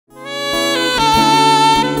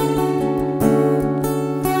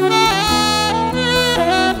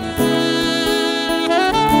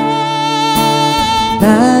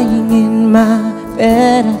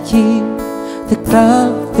hear the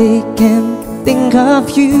clock, they can think of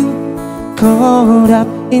you. Caught up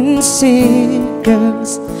in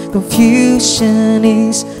circles, confusion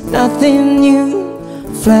is nothing new.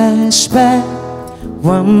 Flashback,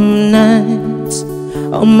 one night,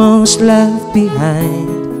 almost left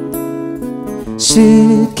behind.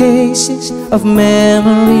 Suitcases of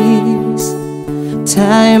memories.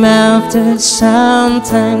 Time after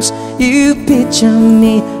sometimes you picture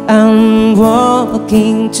me, I'm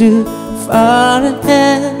walking too far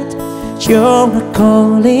ahead. You're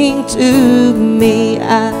calling to me,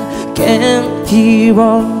 I can't hear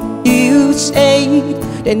all you say.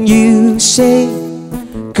 Then you say,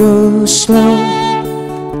 go slow,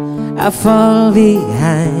 I fall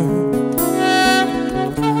behind.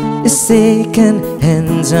 The second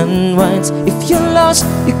hand unwinds. If you're lost,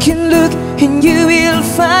 you can look and you will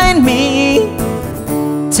find me.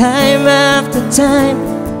 Time after time,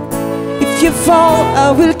 if you fall,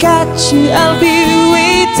 I will catch you, I'll be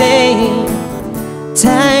waiting.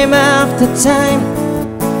 Time after time,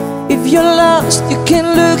 if you're lost, you can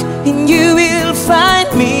look and you will find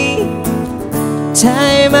me.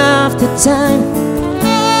 Time after time,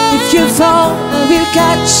 if you fall, I will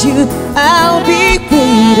catch you, I'll be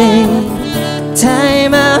waiting.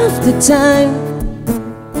 Time after time.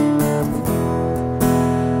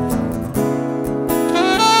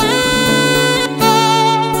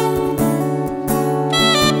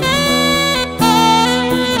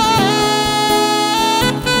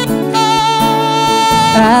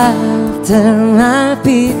 After my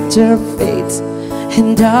picture fades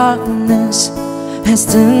and darkness has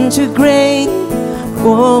turned to grey,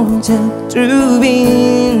 won't tell through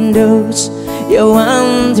windows, you're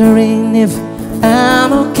wondering if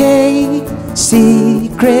I'm okay.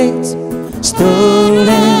 Secrets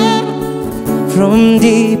stolen from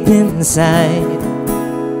deep inside.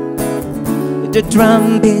 The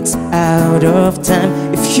drum beats out of time.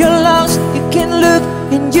 If you're lost, you can look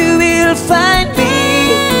and you will find me.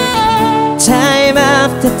 Time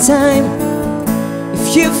after time,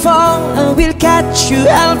 if you fall, I will catch you,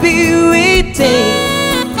 I'll be waiting.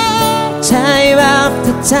 Time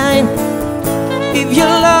after time, if you're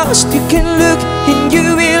lost, you can look and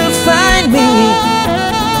you will find me.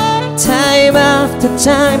 Time after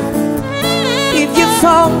time, if you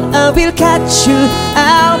fall, I will catch you,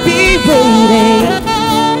 I'll be waiting.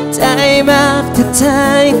 Time after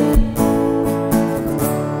time.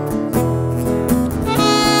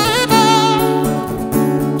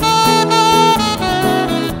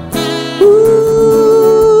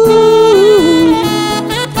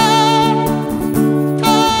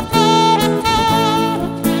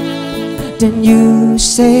 Then you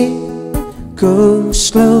say, go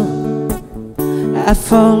slow, I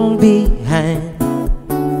fall behind.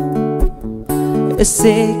 A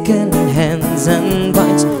second hands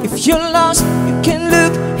unwinds. If you're lost, you can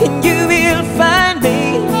look and you will find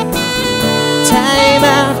me. Time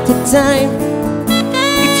after time,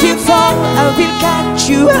 if you fall, I will catch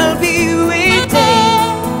you, I'll be waiting.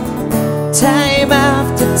 Time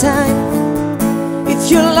after time, if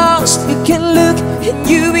you're lost, you can look and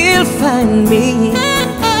you will find me.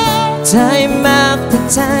 Time after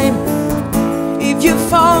time, if you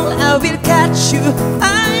fall, I will catch you,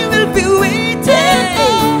 I will be waiting.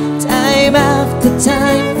 Time after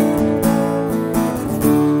time,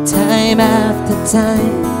 time after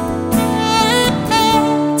time,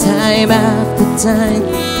 time after time,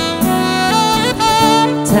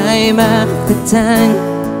 time after time,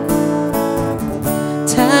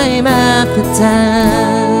 time after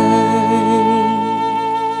time.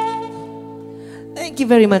 Thank you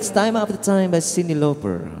very much. Time After Time by Cyndi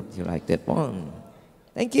Lauper. Hope you like that one.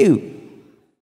 Thank you.